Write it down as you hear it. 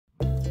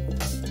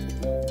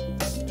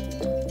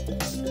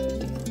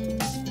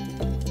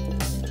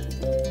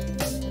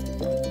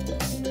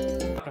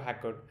to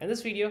hack code. In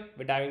this video,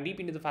 we're diving deep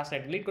into the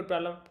fascinating LeetCode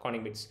problem,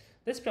 counting bits.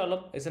 This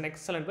problem is an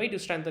excellent way to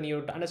strengthen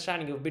your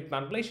understanding of bit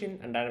manipulation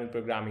and dynamic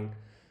programming.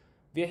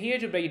 We are here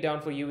to break it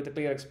down for you with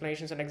clear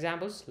explanations and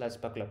examples. Let's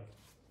buckle up.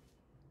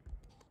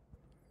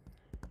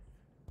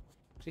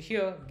 So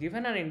here,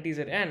 given an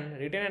integer n,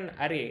 return an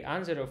array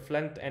answer of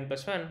length n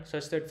plus 1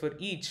 such that for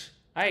each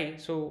I,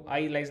 so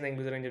I lies in the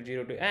inclusive range of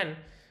 0 to n,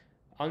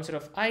 answer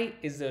of I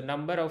is the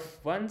number of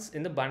ones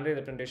in the binary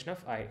representation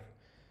of I.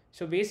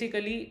 So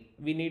basically,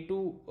 we need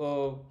to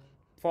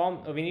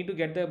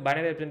get the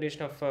binary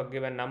representation of a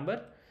given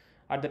number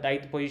at the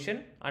ith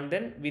position, and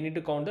then we need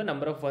to count the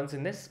number of ones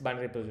in this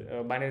binary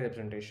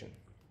representation.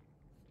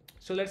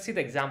 So let's see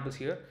the examples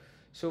here.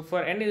 So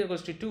for n is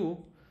equals to 2,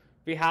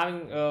 we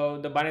having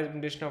the binary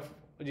representation of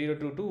 0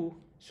 to 2.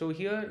 So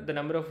here the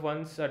number of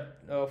ones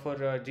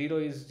for 0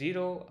 is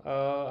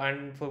 0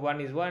 and for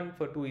 1 is 1,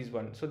 for 2 is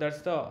 1. So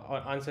that's the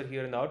answer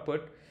here in the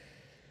output.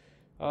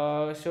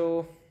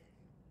 So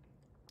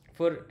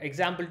for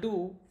example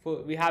 2,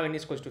 we have n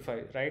is equals to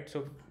 5, right?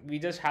 So we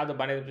just have the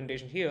binary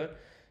representation here.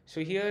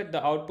 So here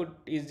the output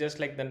is just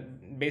like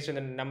based on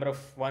the number of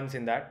ones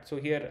in that. So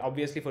here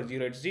obviously for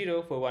 0 it's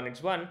 0, for 1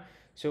 it's 1,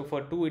 so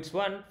for 2 it's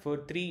 1, for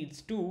 3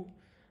 it's 2,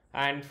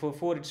 and for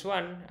 4 it's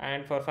 1,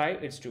 and for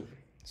 5 it's 2.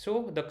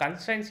 So the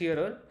constraints here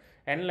are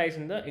n lies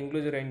in the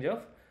inclusive range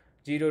of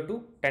 0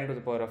 to 10 to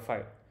the power of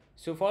 5.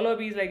 So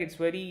follow-up is like it's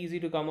very easy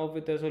to come up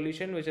with a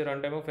solution which is a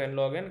runtime of n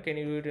log n. Can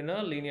you do it in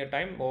a linear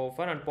time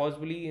often and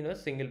possibly in a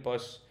single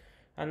pass?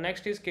 And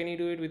next is, can you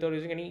do it without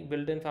using any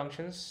built-in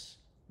functions,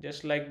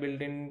 just like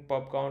built-in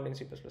pop count in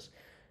C++?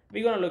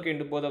 We're gonna look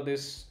into both of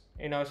this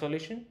in our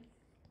solution.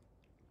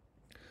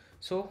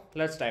 So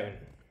let's dive in.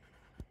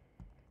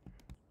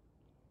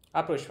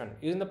 Approach 1,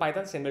 using the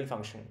Python's inbuilt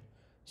function.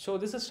 So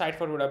this is a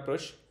straightforward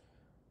approach.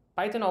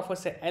 Python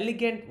offers an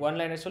elegant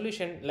one-liner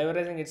solution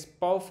leveraging its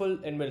powerful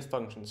inbuilt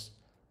functions.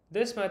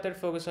 This method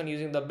focuses on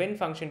using the bin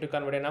function to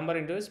convert a number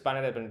into its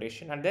binary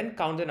representation and then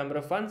count the number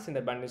of ones in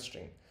the binary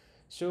string.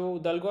 So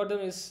the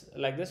algorithm is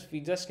like this. We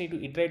just need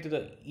to iterate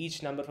to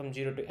each number from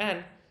 0 to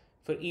n.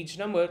 For each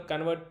number,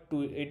 convert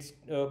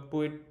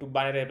to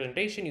binary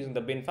representation using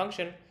the bin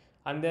function,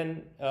 and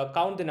then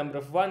count the number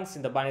of ones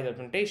in the binary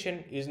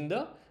representation using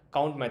the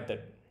count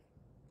method.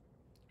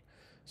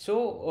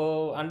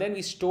 So and then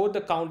we store the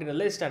count in a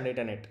list and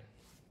return it.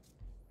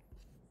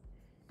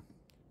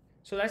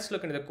 So let's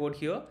look into the code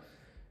here.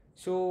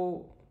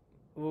 So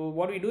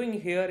what we're doing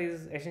here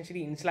is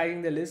essentially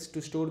initializing the list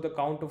to store the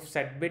count of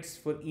set bits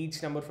for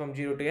each number from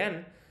 0 to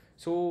n.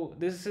 So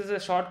this is a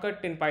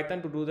shortcut in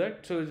Python to do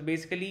that. So it's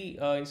basically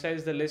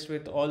initialize the list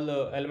with all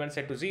the elements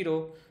set to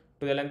 0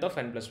 to the length of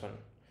n plus 1.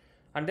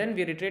 And then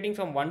we are iterating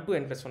from 1 to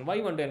n plus 1.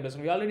 Why 1 to n plus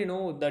 1? We already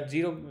know that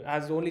 0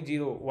 has only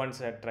 0 one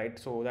set, right?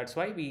 So that's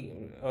why we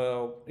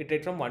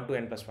iterate from 1 to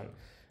n plus 1.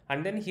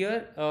 And then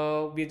here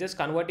we are just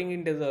converting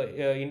into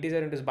the integer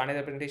into this binary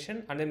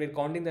representation, and then we're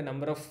counting the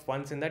number of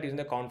ones in that using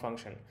the count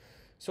function.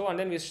 So and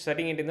then we're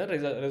setting it in the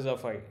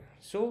reserve file.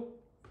 So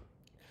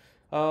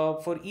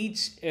for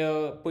each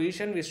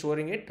position we're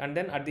storing it, and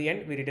then at the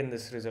end we return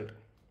this result.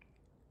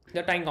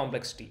 The time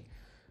complexity.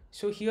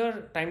 So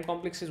here time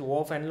complexity is O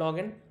of n log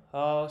n.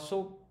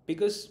 So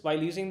because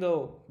while using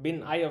the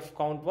bin I of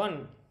count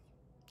 1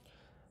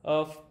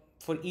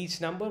 for each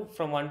number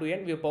from 1 to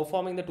n, we are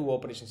performing the two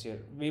operations here.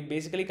 We're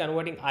basically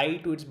converting I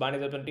to its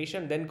binary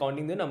representation, then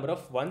counting the number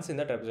of ones in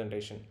that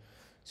representation.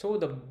 So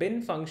the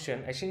bin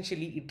function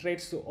essentially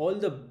iterates to all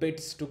the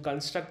bits to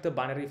construct the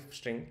binary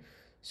string.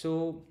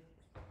 So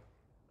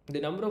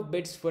the number of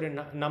bits for a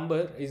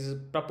number is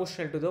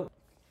proportional to the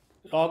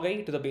log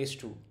I to the base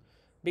 2,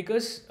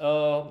 because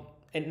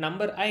a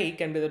number I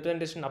can be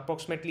represented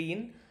approximately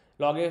in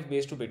log I of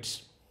base 2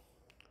 bits.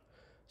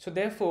 So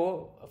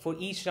therefore, for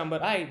each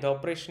number I, the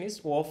operation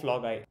is O of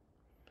log I.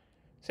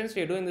 Since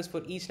we are doing this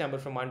for each number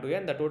from 1 to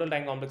n, the total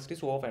time complexity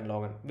is O of n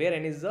log n, where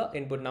n is the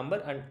input number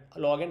and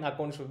log n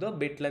accounts for the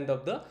bit length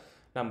of the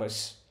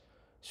numbers.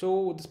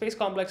 So the space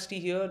complexity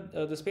here,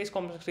 the space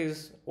complexity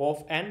is O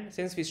of n,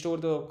 since we store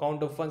the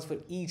count of ones for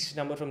each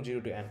number from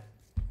 0 to n.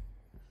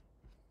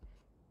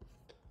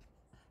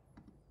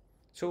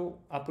 So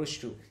approach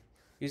 2,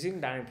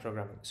 using dynamic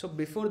programming. So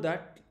before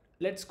that,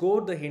 let's go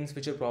over the hints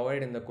which are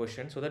provided in the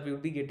question, so that we will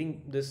be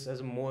getting this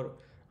as a more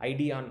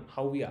idea on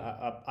how we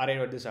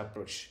arrive at this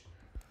approach.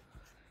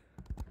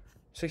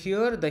 So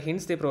here the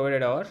hints they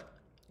provided are,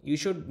 you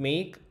should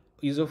make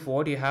use of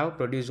what you have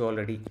produced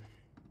already.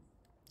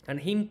 And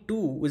hint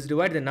 2 is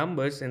divide the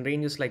numbers in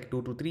ranges like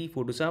 2 to 3,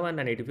 4 to 7,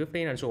 and 8 to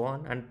 15, and so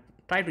on, and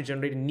try to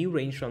generate a new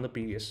range from the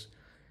previous.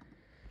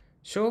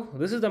 So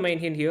this is the main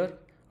hint here.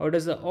 How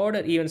does the odd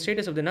or even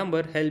status of the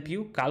number help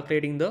you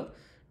calculating the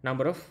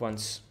number of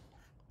ones?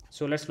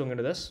 So let's look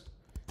into this.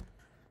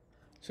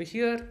 So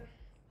here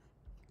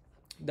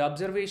the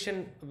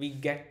observation we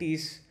get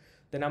is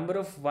the number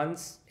of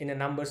ones in a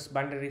number's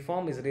binary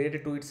form is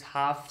related to its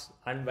halves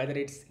and whether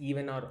it's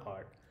even or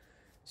odd.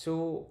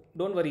 So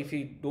don't worry if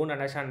you don't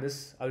understand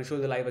this, I will show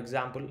the live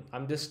example.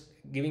 I'm just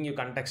giving you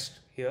context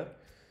here.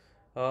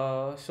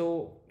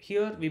 So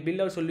here we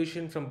build our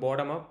solution from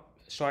bottom up.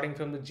 starting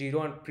from the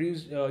 0 and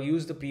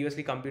use the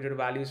previously computed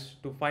values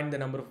to find the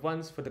number of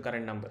ones for the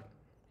current number.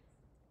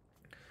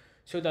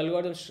 So the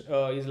algorithm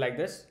is like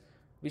this.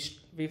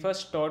 We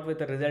first start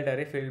with a result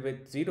array filled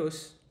with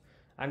zeros,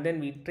 and then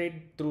we trade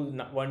through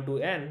 1 to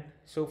n.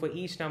 So for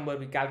each number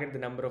we calculate the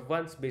number of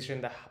ones based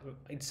on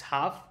its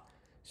half.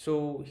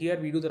 So here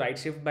we do the right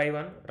shift by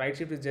 1. Right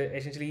shift is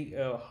essentially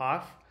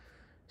half.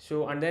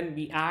 So and then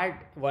we add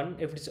 1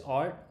 if it's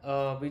odd.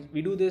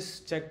 We do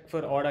this check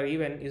for odd or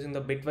even using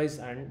the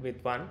bitwise AND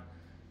with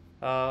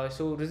 1.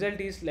 So result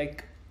is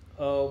like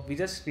we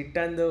just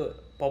return the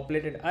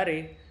populated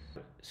array.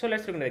 So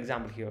let's look at an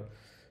example here.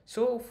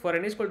 So for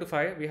n is equal to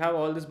 5, we have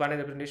all this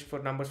binary representation for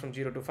numbers from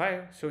 0 to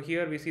 5. So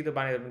here we see the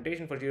binary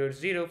representation. For 0 it's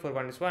 0, for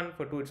 1 is 1,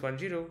 for 2 it's 1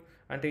 0,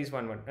 and 3 is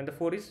 1 1, and the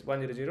 4 is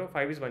 1 0 0,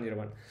 5 is 1 0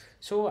 1.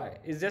 So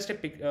it's just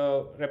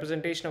a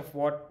representation of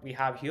what we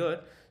have here.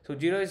 So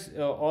 0 is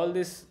all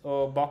these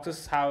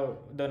boxes have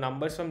the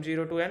numbers from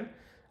 0 to n,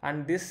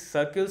 and these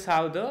circles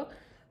have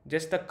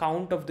just the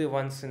count of the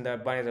ones in the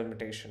binary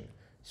representation.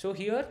 So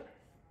here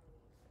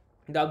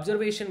the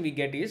observation we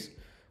get is,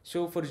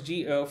 so for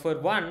for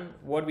 1,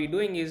 what we're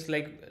doing is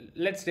like,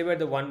 let's divide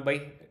the 1 by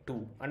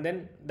 2, and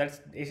then that's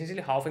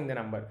essentially halving the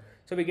number.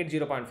 So we get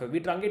 0.5. We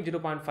truncate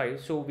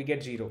 0.5, so we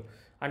get 0.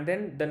 And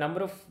then the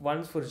number of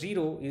ones for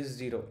 0 is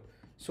 0.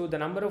 So the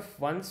number of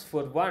ones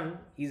for 1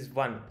 is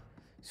 1.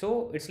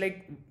 So it's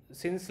like,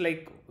 since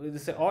like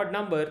this is an odd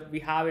number, we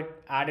have it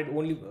added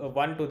only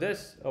 1 to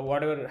this,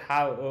 whatever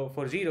have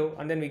for 0,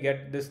 and then we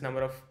get this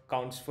number of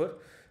counts for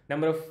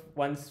number of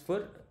ones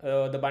for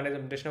the binary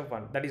representation of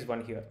 1, that is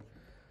 1 here.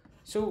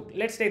 So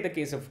let's take the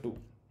case of 2.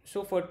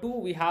 So for 2,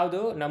 we have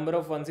the number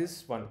of ones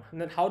is 1. And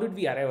then how did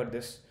we arrive at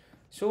this?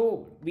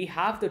 So we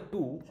have the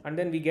 2 and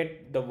then we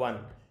get the 1,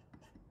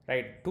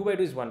 right? 2 by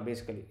 2 is 1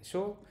 basically.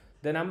 So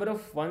the number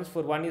of ones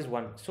for 1 is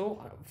 1.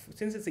 So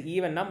since it's an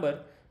even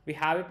number, we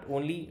have it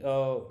only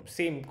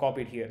same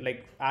copied here,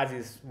 like as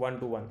is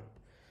 1 to 1.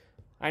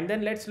 And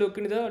then let's look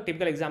into the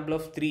typical example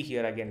of 3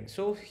 here again.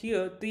 So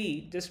here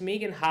 3, just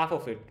make in half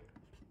of it,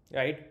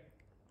 right?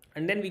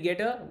 And then we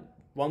get a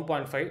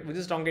 1.5, which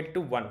is truncated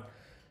to 1.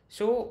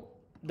 So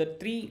the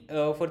 3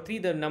 for 3,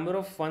 the number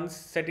of ones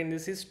set in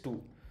this is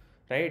 2,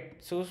 right?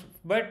 So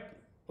but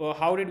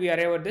how did we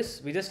arrive at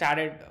this? We just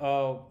added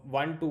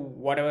 1 to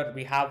whatever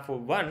we have for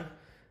 1,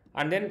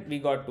 and then we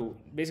got 2.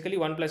 Basically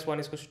 1 plus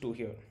 1 is equal to 2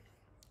 here.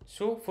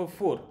 So for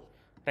 4,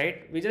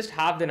 right, we just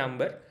have the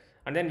number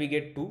and then we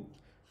get 2.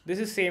 This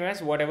is same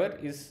as whatever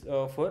is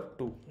for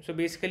 2. So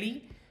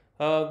basically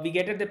we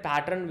get at the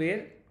pattern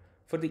where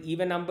for the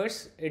even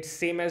numbers, it's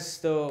same as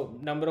the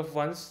number of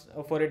ones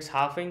for its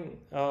halving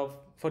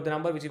for the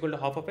number which is equal to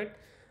half of it.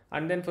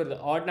 And then for the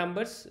odd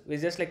numbers,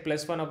 it's just like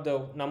plus 1 of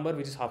the number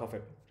which is half of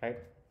it, right?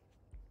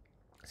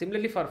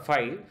 Similarly for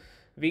 5,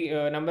 we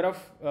number of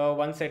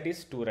one set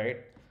is 2, right?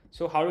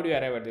 So how did we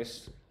arrive at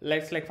this?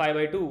 Let's like 5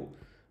 by 2,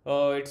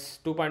 it's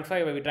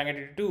 2.5, we truncate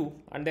it to 2,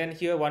 and then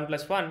here 1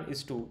 plus 1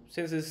 is 2.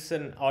 Since this is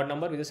an odd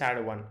number, we just add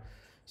a 1.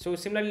 So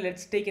similarly,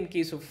 let's take in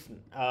case of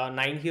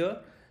 9 here.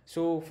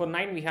 So for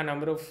 9, we have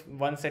number of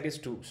one set is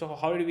 2. So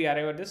how did we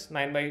arrive at this?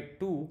 9 by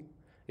 2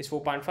 is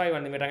 4.5,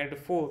 and then we truncate to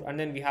 4, and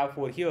then we have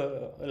 4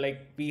 here.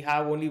 Like we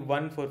have only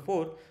 1 for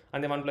 4,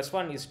 and then 1 plus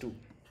 1 is 2,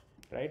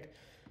 right?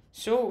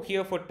 So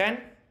here for 10,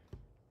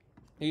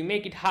 we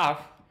make it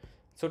half.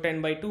 So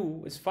 10 by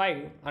 2 is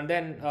 5, and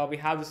then we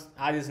have this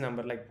as this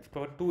number, like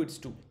for 2 it's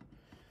 2.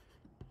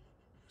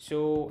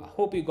 So I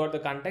hope you got the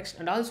context.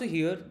 And also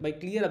here, by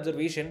clear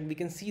observation, we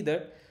can see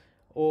that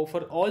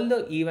for all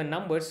the even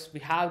numbers, we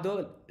have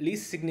the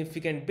least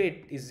significant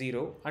bit is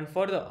 0, and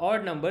for the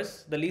odd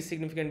numbers, the least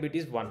significant bit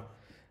is 1.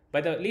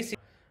 By the least,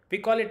 we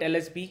call it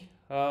LSB.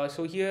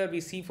 So here we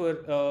see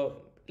for,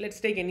 let's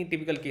take any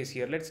typical case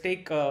here. Let's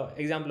take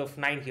example of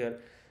 9 here.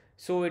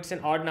 So it's an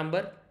odd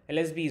number,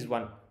 LSB is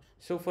 1.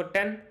 So for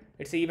 10,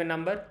 it's an even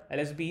number,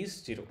 LSB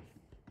is 0.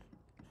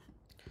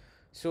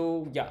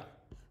 So yeah,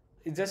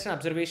 it's just an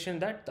observation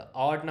that the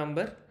odd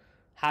number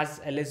has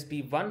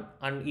LSB 1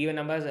 and even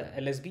number has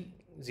LSB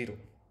 0.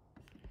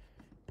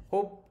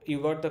 Hope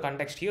you got the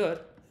context here.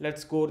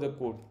 Let's go over the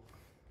code.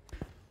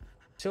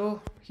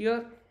 So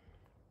here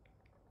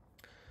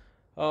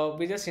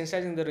we just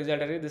initializing the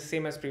result array the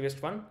same as previous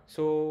one.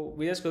 So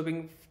we just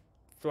looping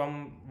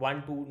from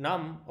 1 to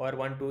num or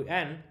 1 to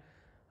n.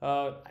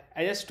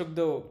 I just took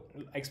the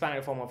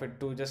expanded form of it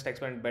to just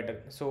explain it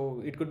better.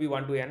 So it could be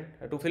 1 to n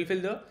to fulfill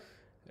the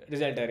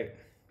result array.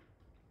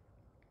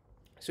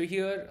 So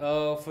here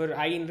for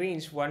I in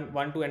range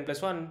 1 to n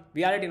plus 1,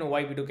 we already know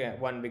why we took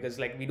 1, because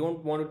like we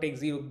don't want to take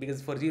 0,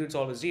 because for 0 it's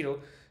always 0.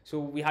 So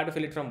we had to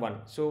fill it from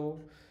 1. So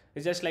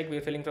it's just like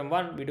we're filling from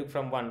 1, we took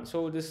from 1.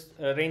 So this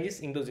range is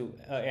inclusive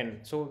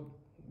n. So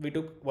we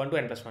took 1 to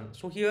n plus 1.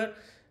 So here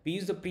we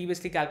use the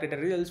previously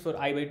calculated results for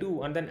I by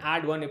 2 and then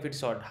add 1 if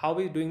it's odd. How are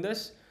we doing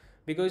this?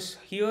 Because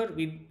here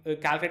we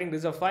calculating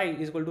res of I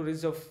is equal to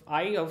res of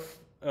I of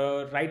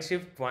right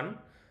shift 1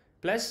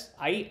 plus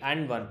I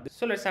and 1.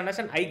 So let's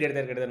understand I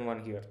greater than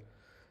 1 here.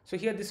 So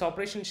here this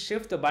operation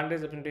shift the boundary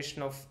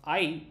representation of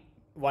I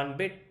one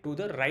bit to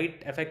the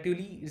right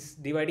effectively is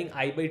dividing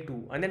I by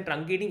 2 and then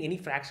truncating any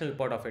fractional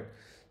part of it.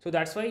 So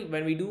that's why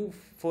when we do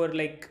for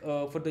like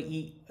for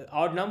the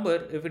odd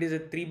number, if it is a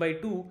 3 by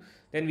 2,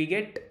 then we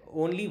get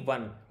only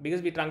 1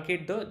 because we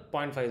truncate the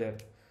 0.5 there.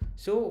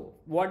 So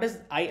what does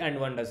I and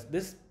 1 does?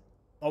 This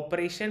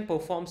operation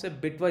performs a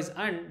bitwise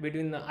AND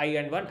between the I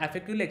and 1,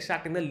 effectively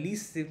extracting the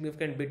least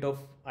significant bit of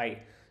I.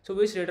 So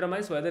which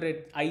determines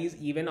whether I is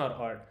even or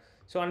odd.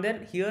 So and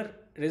then here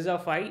res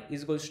of I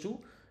is equals to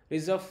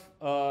res of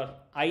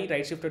I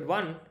right shifted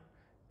 1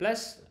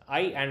 plus I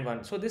and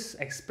 1. So this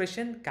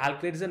expression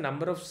calculates the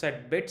number of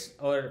set bits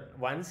or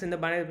ones in the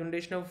binary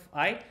representation of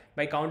I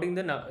by counting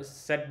the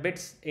set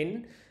bits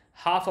in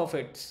half of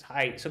its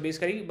I. So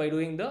basically by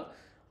doing the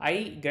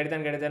I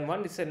greater than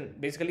 1, it's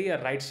basically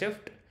a right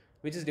shift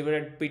which is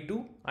divided by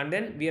 2, and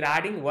then we are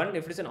adding 1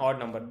 if it's an odd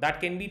number.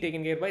 That can be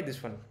taken care by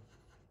this one,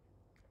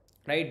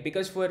 right?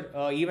 Because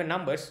for even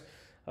numbers,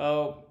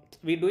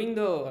 we're doing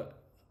the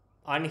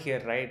AND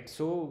here, right?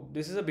 So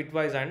this is a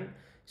bitwise AND.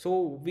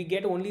 So we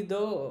get only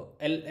the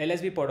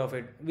LSB part of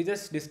it. We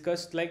just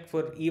discussed like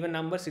for even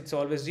numbers it's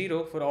always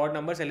 0, for odd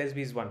numbers LSB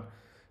is 1.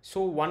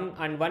 So 1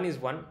 and 1 is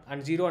 1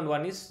 and 0 and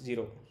 1 is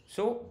 0.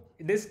 So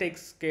this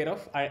takes care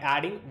of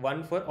adding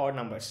 1 for odd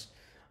numbers.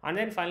 And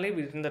then finally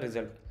we return the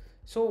result.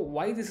 So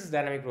why this is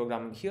dynamic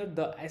programming? Here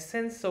the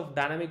essence of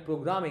dynamic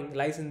programming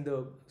lies in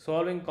the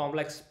solving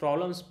complex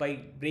problems by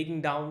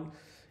breaking down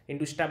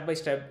into step by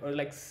step or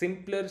like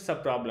simpler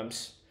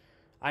subproblems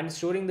and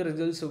storing the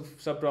results of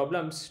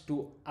subproblems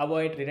to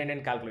avoid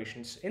redundant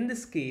calculations. In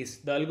this case,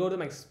 the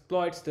algorithm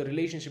exploits the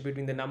relationship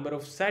between the number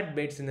of set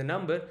bits in the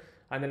number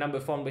and the number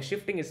formed by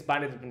shifting its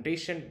binary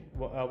representation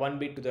 1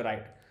 bit to the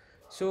right.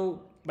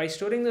 So by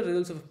storing the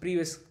results of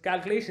previous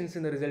calculations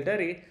in the result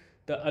array,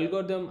 the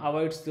algorithm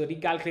avoids the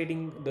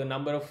recalculating the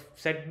number of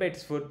set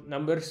bits for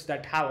numbers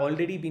that have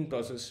already been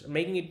processed,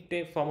 making it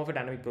a form of a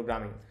dynamic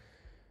programming.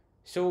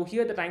 So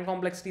here the time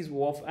complexity is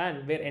O of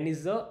n, where n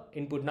is the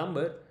input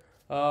number.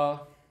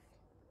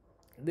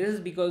 This is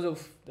because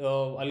of the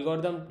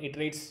algorithm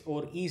iterates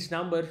over each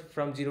number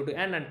from 0 to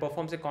n and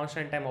performs a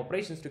constant time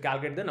operations to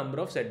calculate the number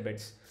of set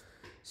bits.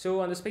 So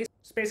on the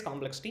space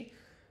complexity,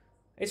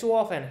 it's O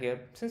of n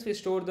here, since we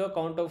store the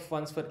count of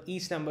ones for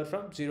each number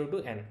from 0 to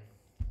n.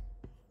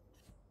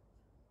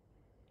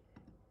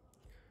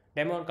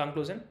 Demo and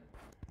conclusion.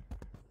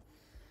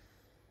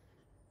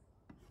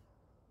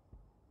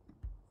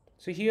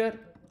 So here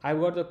I've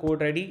got the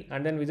code ready,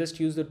 and then we just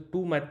use the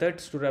two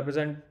methods to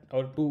represent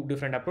our two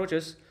different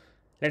approaches.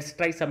 Let's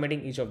try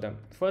submitting each of them.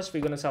 First, we're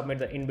going to submit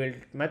the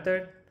inbuilt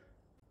method.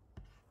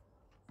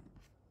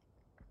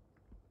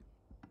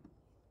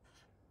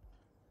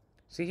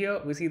 See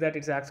here, we see that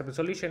it's an accepted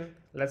solution.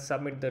 Let's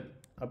submit the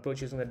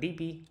approach using the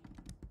DP.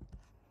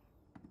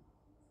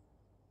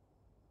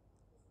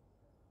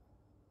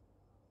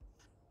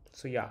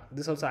 So yeah,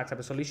 this also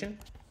accepts a solution.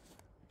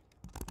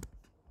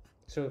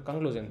 So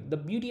conclusion, the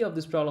beauty of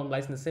this problem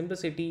lies in the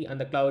simplicity and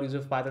the clever use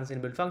of Python's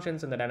inbuilt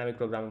functions and the dynamic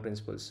programming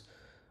principles.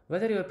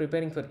 Whether you are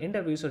preparing for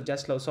interviews or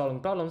just love solving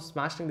problems,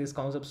 mastering these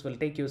concepts will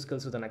take your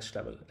skills to the next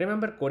level.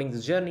 Remember, coding is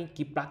a journey,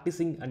 keep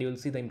practicing and you will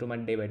see the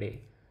improvement day by day.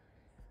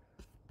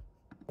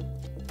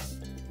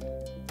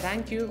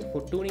 Thank you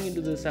for tuning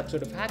into this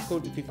episode of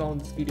LeetCode. If you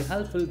found this video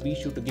helpful, be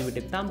sure to give it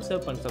a thumbs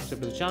up and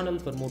subscribe to the channel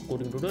for more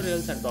coding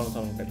tutorials and problem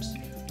solving tips.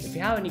 If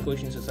you have any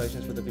questions or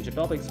suggestions for the future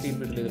topics, feel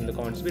free to leave them in the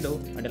comments below.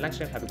 Until next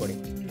time, happy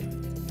coding.